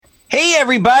Hey,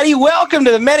 everybody. Welcome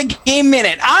to the Metagame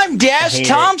Minute. I'm Dash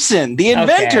Thompson, the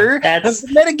inventor of the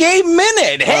Metagame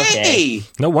Minute. Hey!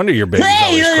 No wonder your baby's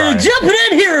always crying. Jumping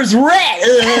in here is rat.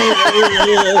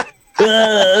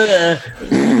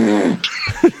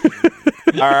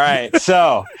 All right,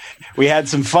 so we had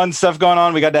some fun stuff going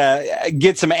on. We got to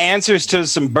get some answers to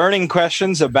some burning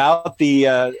questions about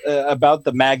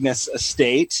the Magnus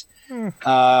estate.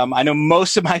 I know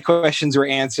most of my questions were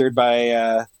answered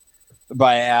by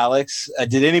Alex.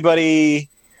 Did anybody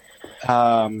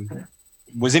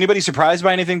was anybody surprised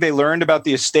by anything they learned about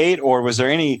the estate, or was there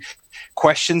any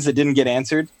questions that didn't get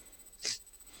answered?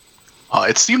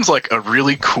 It seems like a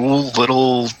really cool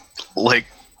little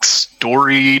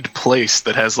storied place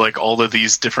that has all of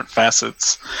these different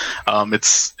facets.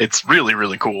 It's really,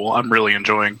 really cool. I'm really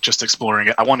enjoying just exploring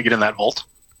it. I want to get in that vault.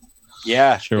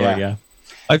 Yeah, sure. Yeah.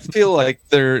 I feel like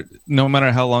no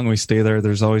matter how long we stay there,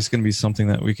 there's always going to be something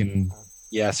that we can.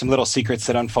 Yeah, some little secrets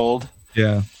that unfold.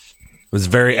 Yeah, it was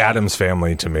very Addams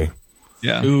Family to me.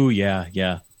 Yeah. Ooh,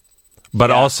 yeah.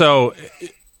 But also,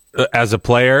 as a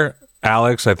player,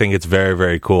 Alex, I think it's very,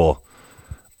 very cool.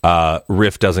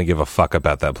 Riff doesn't give a fuck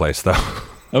about that place, though.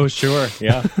 Oh, sure.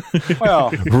 Yeah.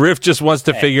 Well, Riff just wants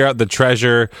to figure out the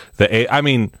treasure.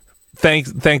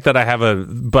 Thank that I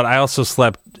have but I also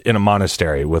slept in a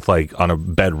monastery with on a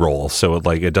bedroll, so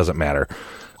it doesn't matter.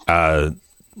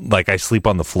 I sleep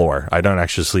on the floor. I don't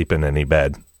actually sleep in any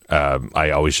bed.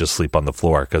 I always just sleep on the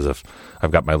floor because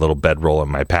I've got my little bedroll in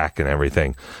my pack and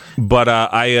everything. But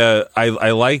I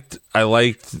liked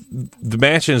the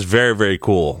mansion is very, very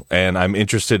cool, and I'm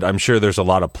interested. I'm sure there's a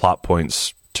lot of plot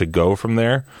points to go from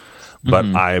there, but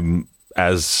I'm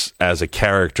as a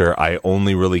character, I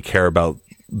only really care about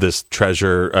this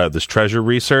treasure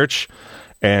research,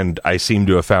 and I seem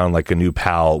to have found a new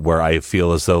pal where I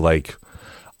feel as though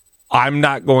I'm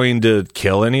not going to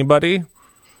kill anybody.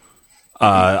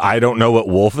 I don't know what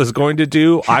Wolf is going to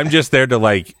do. I'm just there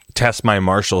to test my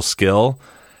martial skill,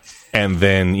 and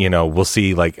then we'll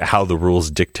see how the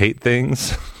rules dictate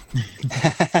things.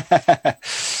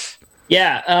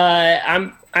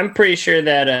 Yeah, I'm pretty sure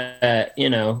that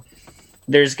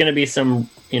there's going to be some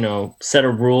set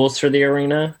of rules for the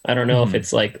arena. I don't know if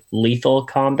it's lethal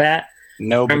combat.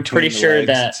 No, I'm pretty sure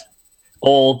that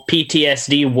old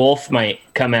PTSD Wolf might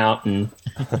come out and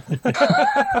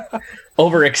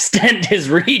overextend his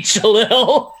reach a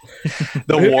little.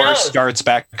 The war starts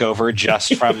back over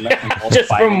just from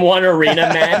from one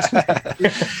arena match.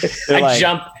 I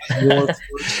jump.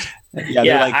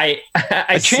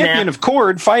 I champion of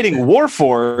Cord fighting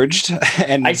Warforged,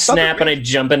 and I snap and I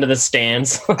jump into the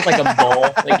stands like a bull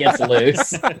that gets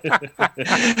loose.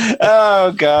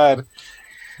 Oh God.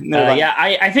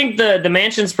 I think the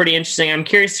mansion's pretty interesting. I'm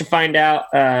curious to find out,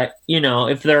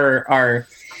 if there are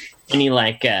any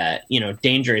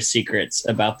dangerous secrets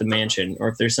about the mansion, or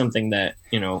if there's something that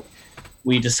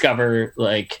we discover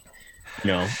we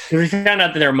found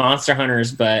out that they're monster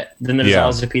hunters, but then there's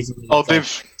always a piece of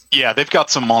they've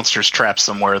got some monsters trapped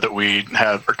somewhere that we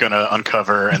are going to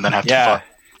uncover and then have to fight.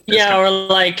 Yeah,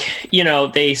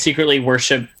 or they secretly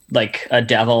worship a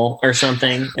devil or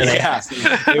something. And they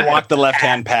walk the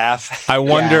left-hand path. I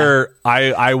wonder.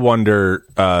 I wondered,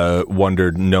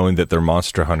 knowing that they're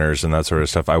monster hunters and that sort of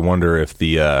stuff. I wonder if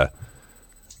the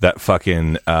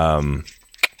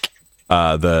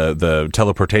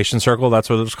teleportation circle. That's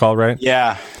what it's called, right?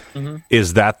 Yeah. Mm-hmm.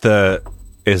 Is that the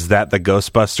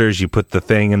Ghostbusters? You put the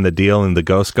thing in the deal and the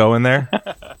ghosts go in there?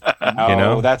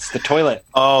 That's the toilet.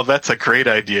 Oh, that's a great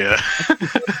idea.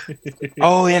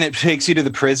 Oh, and it takes you to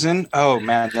the prison? Oh,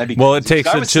 man, that'd be Well, it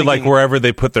takes it to wherever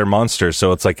they put their monsters,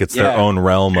 so it's it's their own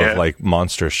realm of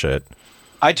monster shit.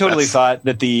 I totally thought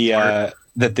that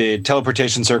the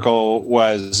teleportation circle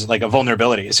was a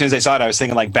vulnerability. As soon as I saw it, I was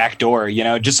thinking backdoor,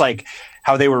 just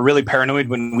how they were really paranoid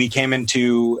when we came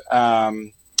into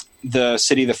the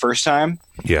city the first time.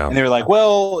 Yeah. And they were like,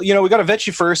 well, we got to vet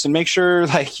you first and make sure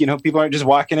people aren't just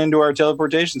walking into our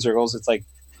teleportation circles. It's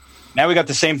now we got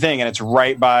the same thing, and it's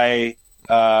right by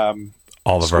all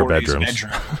of our bedrooms.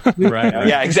 Right.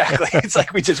 Yeah, exactly. It's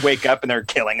we just wake up and they're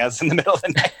killing us in the middle of the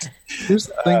night. Here's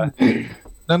the thing.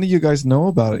 None of you guys know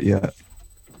about it yet.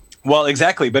 Well,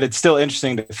 exactly, but it's still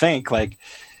interesting to think we're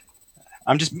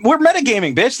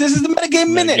metagaming, bitch. This is the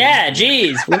Metagame Minute. Yeah,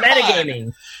 geez, we're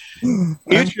metagaming.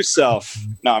 Mute yourself.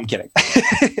 No, I'm kidding.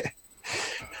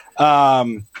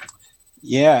 And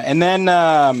then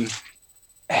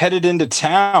headed into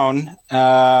town. We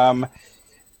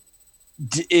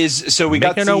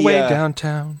got making our way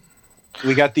downtown.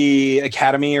 We got the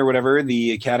Academy or whatever,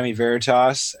 the Academy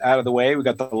Veritas out of the way. We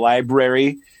got the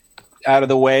library out of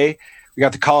the way. We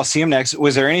got the Coliseum next.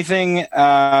 Was there anything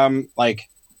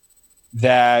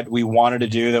that we wanted to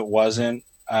do that wasn't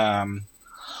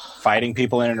fighting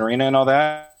people in an arena and all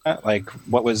that? Like,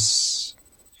 what was?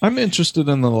 I'm interested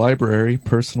in the library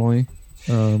personally.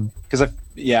 Because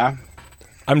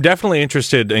I'm definitely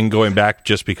interested in going back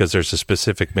just because there's a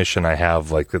specific mission I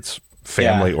have like that's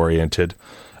family oriented,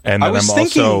 and then I'm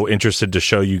also interested to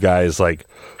show you guys like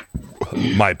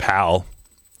my pal.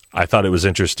 I thought it was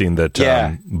interesting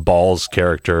that Ball's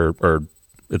character, or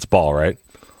it's Ball, right?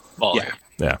 Ball.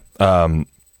 Yeah.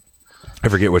 I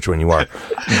forget which one you are,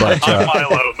 but I'm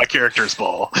Milo. My character's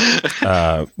Ball.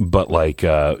 but like,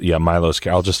 Milo's.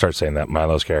 I'll just start saying that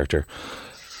Milo's character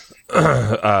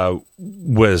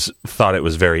thought it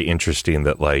was very interesting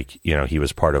that like he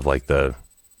was part of like the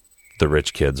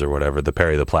rich kids or whatever, the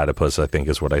Perry the Platypus, I think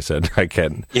is what I said. I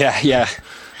can't. Yeah.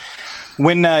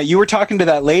 When you were talking to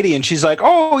that lady and she's like,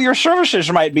 "Oh, your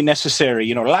services might be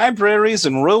necessary, libraries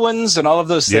and ruins and all of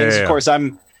those things." Yeah. Of course,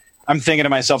 I'm thinking to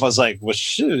myself, I was like, "Well,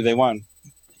 shit, do they want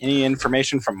any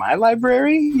information from my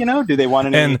library? Do they want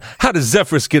any?" And how does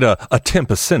Zephyrus get a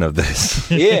 10% of this?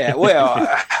 Yeah, well,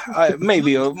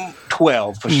 maybe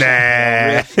 12%.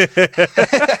 Nah.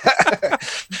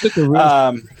 Took a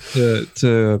risk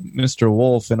to Mr.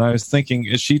 Wolf, and I was thinking,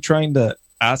 is she trying to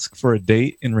ask for a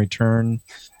date in return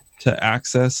to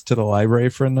access to the library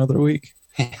for another week?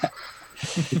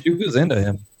 She was into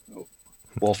him.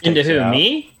 Wolf Into who?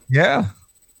 Me? Yeah.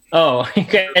 Oh, you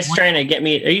guys trying to get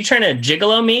me? Are you trying to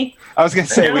gigolo me? I was going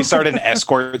to say, we started an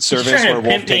escort service trying to where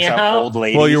Wolf pimp me takes out out? old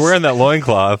ladies. Well, you're wearing that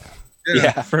loincloth.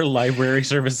 Yeah. For library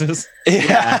services.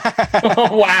 Yeah.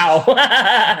 Oh, wow.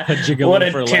 gigolo What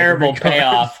a for terrible library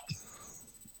payoff.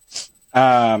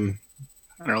 I don't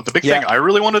know. The big thing I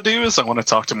really want to do is I want to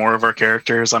talk to more of our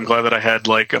characters. I'm glad that I had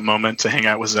like a moment to hang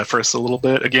out with Zephyrus a little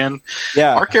bit again.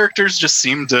 Yeah. Our characters just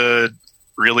seem to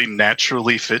really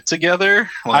naturally fit together.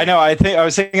 I know. I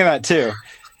was thinking that too.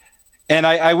 And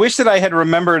I wish that I had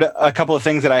remembered a couple of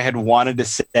things that I had wanted to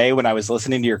say when I was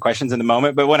listening to your questions in the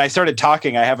moment. But when I started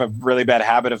talking, I have a really bad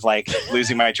habit of like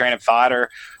losing my train of thought or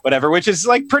whatever, which is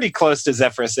like pretty close to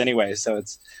Zephyrus anyway. So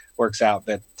it works out.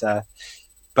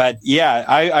 But yeah,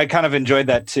 I kind of enjoyed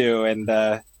that too. And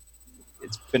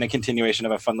it's been a continuation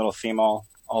of a fun little theme all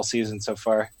season so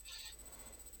far.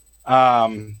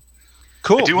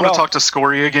 Cool. I do want to talk to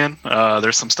Scory again.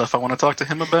 There's some stuff I want to talk to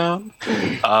him about.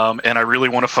 And I really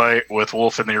want to fight with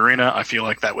Wolf in the arena. I feel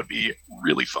like that would be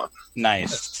really fun.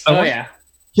 Nice. Oh, yeah.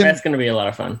 That's going to be a lot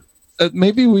of fun.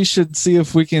 Maybe we should see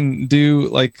if we can do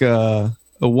like a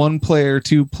 1-player,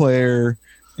 2-player,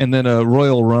 and then a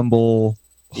Royal Rumble.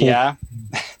 Yeah.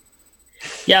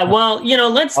 Yeah, well,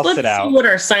 let's see out. what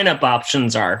our sign-up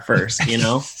options are first.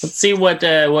 Let's see what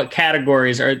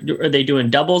categories are they doing?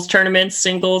 Doubles tournaments,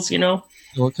 singles?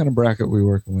 What kind of bracket are we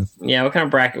working with? Yeah, what kind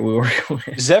of bracket we working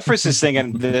with? Zephyrus is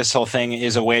thinking this whole thing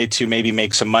is a way to maybe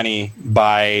make some money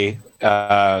by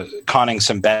conning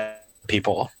some bet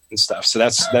people and stuff. So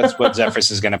that's what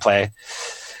Zephyrus is going to play.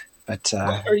 But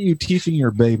what are you teaching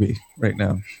your baby right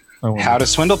now? How to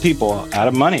swindle people out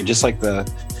of money, just like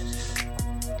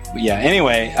Yeah,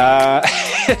 anyway,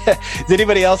 does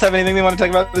anybody else have anything they want to talk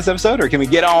about this episode, or can we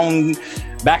get on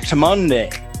back to Monday?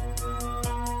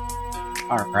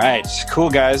 All right, cool,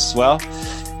 guys. Well,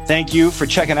 thank you for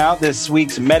checking out this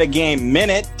week's Metagame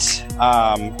Minute.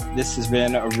 This has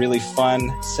been a really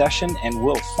fun session, and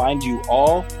we'll find you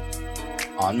all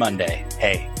on Monday.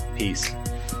 Hey, peace.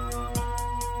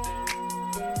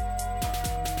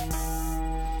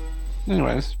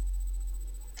 Anyways.